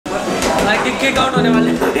Kick out होने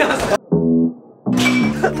वाले कर यार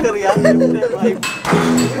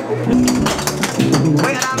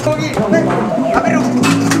भाई आराम होगी अबे रुक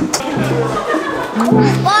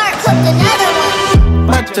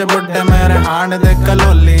बच्चे बुड्ढे मेरे हांड दे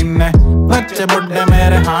कलोली ने बच्चे बुड्ढे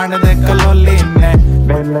मेरे हांड दे कलोली ने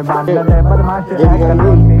बेले बांध दे बदमाश है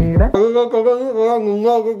कलोली रे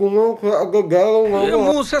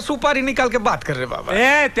मुंह से सुपारी निकाल के बात कर रहे बाबा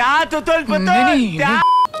ए क्या तुतुल पुतुल क्या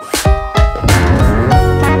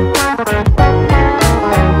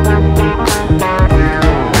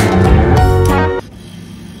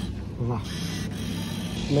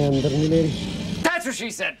मैं अंदर नहीं ले रही That's what she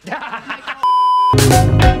said.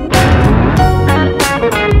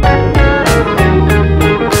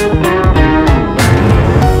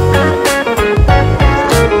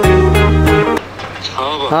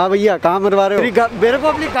 हाँ भैया कहाँ मरवा रहे हो? मेरे को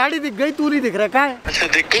अपनी गाड़ी दिख गई, तू नहीं दिख रहा। कहाँ है? अच्छा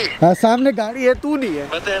दिख गई? हाँ सामने गाड़ी है, तू नहीं है।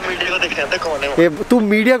 मैं तो मीडिया को देख रहा था कौन है। तू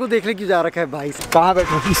मीडिया को देखने क्यों जा रखा है भाई? कहाँ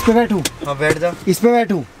बैठूं? इस पे बैठूं? हाँ बैठ जा। इस पे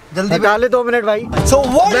बैठूं? जल्दी डाले 2 मिनट भाई। So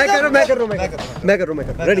what? मैं कर रहा हूँ।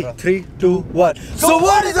 Ready 3 2 1। So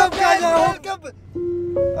what is up guys?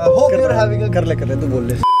 I hope you're having a कर ले तू बोल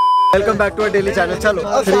ले। Welcome back to our daily channel. चलो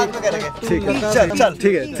साथ में करेंगे। ठीक है चल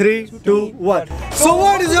ठीक है 3 2 1। So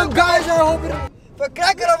what is up guys? I hope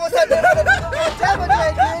क्या करा वो sir?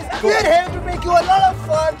 We're here to make you a lot of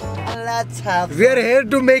fun. Let's have. We are here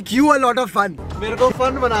to make you a lot of fun. मेरे को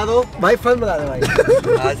फन बना दो भाई, फन बना दे भाई।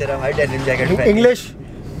 आज तेरा भाई denim jacket पहन। English.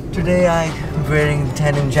 Today I'm wearing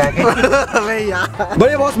denim jacket. अबे यार।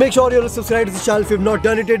 बड़े boss, make sure you're subscribed to this channel if you've not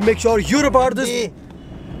done it yet. Make sure you're a part of this.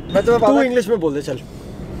 मैं तुम्हें तू इंग्लिश में बोल दे चल।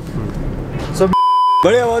 So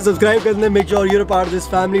बड़े बॉस सब्सक्राइब करने, make sure you're a part of this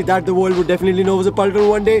family that the world would definitely know was a Paritosh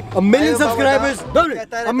one day. A million subscribers.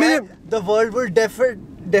 A million. The world will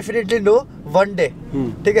definitely know one day.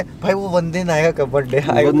 ठीक है भाई, वो one दिन आएगा कब? One day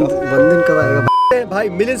आएगा कब? One दिन कब आएगा भाई?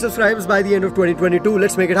 Million subscribers by the end of 2022.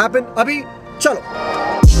 Let's make it happen. अभी चलो।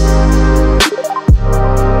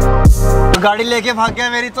 गाड़ी लेके भाग गया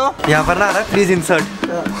मेरी तो। यहाँ पर ना आ रहा है, please insert.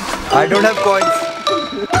 I don't have coins.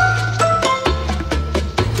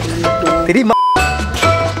 तेरी माँ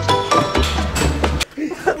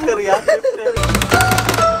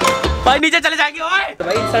भाई नीचे चले जाएंगे ओए।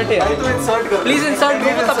 भाई इंसर्ट है भाई, तो इंसर्ट कर प्लीज इंसर्ट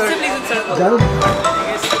करो, तब से प्लीज इंसर्ट करो।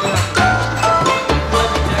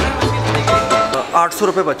 800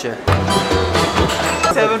 रुपए बचे हैं।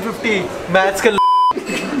 750 मैथ्स के।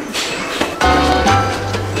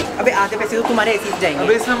 अबे आधे पैसे तो तुम्हारे ऐसे ही जाएंगे।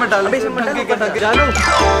 अबे इसमें मैं डाल के जानो।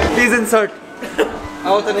 Please insert.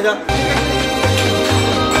 आओ तनेजा।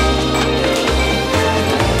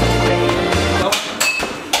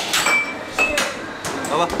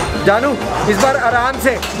 जानू इस बार आराम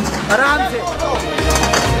से आराम से।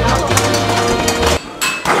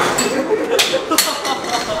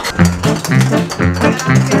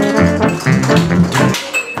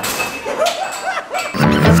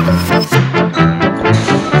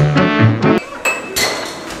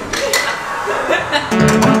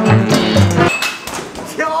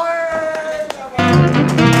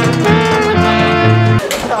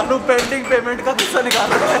 जानू पेंडिंग पेमेंट का किस्सा निकाल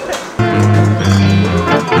रहा है।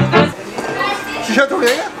 शीशा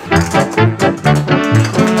तोड़ेगा।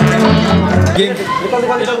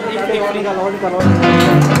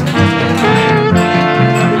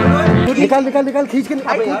 निकाल खींच के।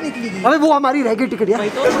 अबे वो हमारी रह गई टिकट यार।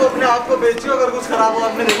 तो अपने आप को बेचियो, अगर कुछ खराब हो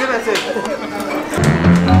आपने देखे वैसे।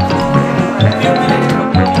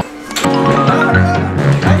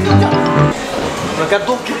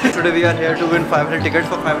 Today we are here to win 500 tickets.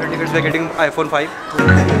 For 500 tickets we are getting iPhone 5.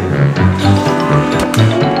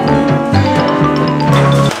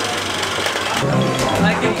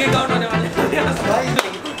 Kick out होने वाले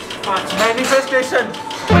मैनिफेस्टेशन।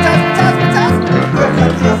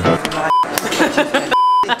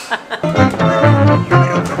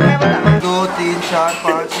 2 3 4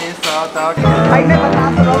 5 6 7 8 भाई मैं बता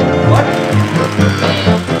तो रहा हूं।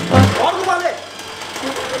 और घुमा ले।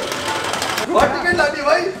 और टिकट लानी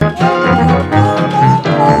भाई।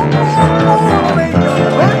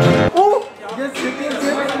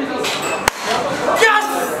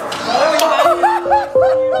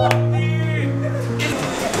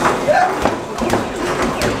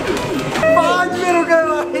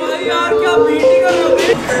 यार क्या मीटिंग कर रहे हो?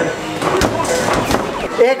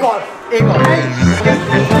 एक और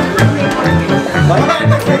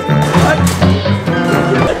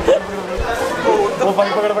वो भाई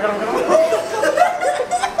पकड़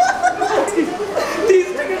 30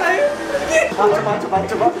 टिकट आए।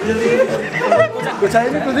 कुछ आए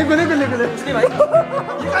नहीं, कुछ भाई।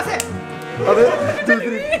 कहां से? अबे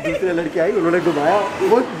दूसरी लड़की आई, उन्होंने घुमाया,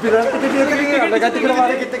 वो बिना टिकट लिए चली गई। लगा टिकट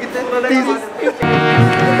हमारे कितने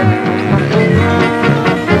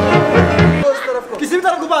किसी भी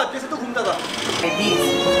तरफ घुमा, किसी तो घूमता था।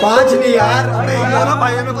 5 नहीं यार, अबे दोनों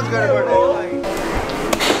भाइयों में कुछ गड़बड़ है।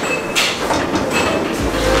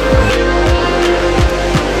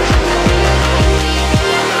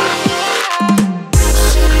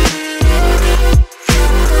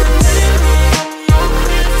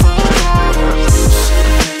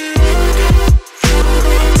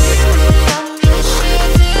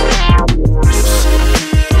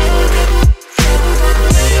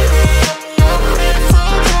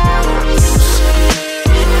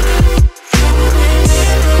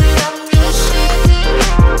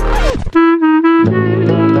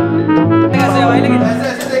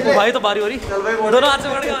 भाई तो बारी हो रही, दोनों हाथ से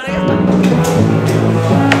पकड़ के आ रहे हैं।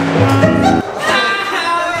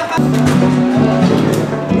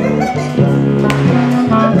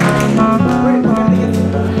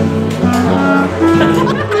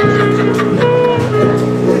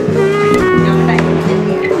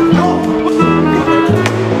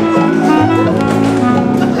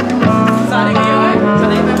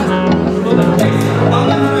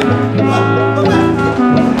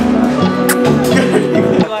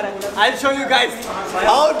 I'll show you guys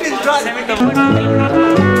how it is done.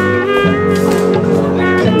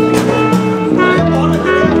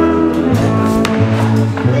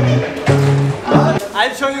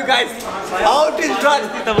 I'll show you guys how it is done.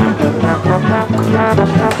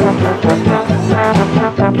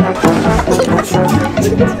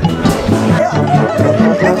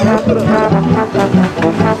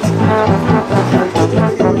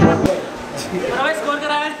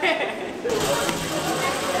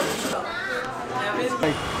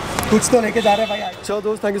 कुछ तो लेके जा रहे हैं भाई। चलो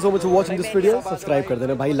दोस्त, thank you so much for watching this video. Subscribe कर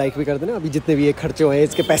देना भाई, लाइक भी कर देना। अभी जितने भी ये खर्चे हुए हैं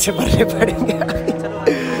इसके पैसे भरने पड़ेंगे।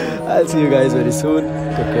 I'll see you guys very soon.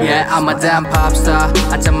 Yeah, I'm a damn pop star.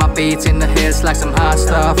 I turn my beats in the hits like some hot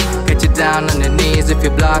stuff. Get you down on your knees if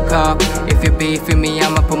you block up. If you beef with me,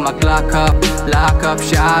 I'ma put my Glock up. Lock up,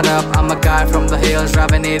 shut up. I'm a guy from the hills,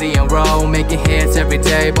 driving 80 and roll, making hits every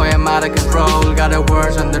day. Boy, I'm out of control. Got the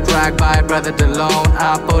words on the track by brother DeLone.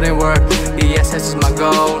 I put in work. Yes, this is my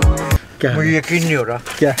goal. क्या? मुझे यकीन नहीं हो रहा।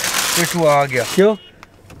 क्या? कि तू आ गया। क्यों?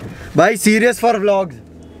 भाई सीरियस फॉर व्लॉग्स।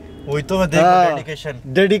 वही तो मैं देख रहा हूँ।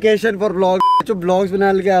 Dedication for vlog. जो ब्लॉग्स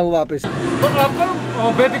बना के आया हूँ वापस। तो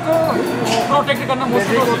आपको बेबी को प्रोटेक्ट करना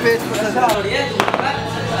मुश्किल है।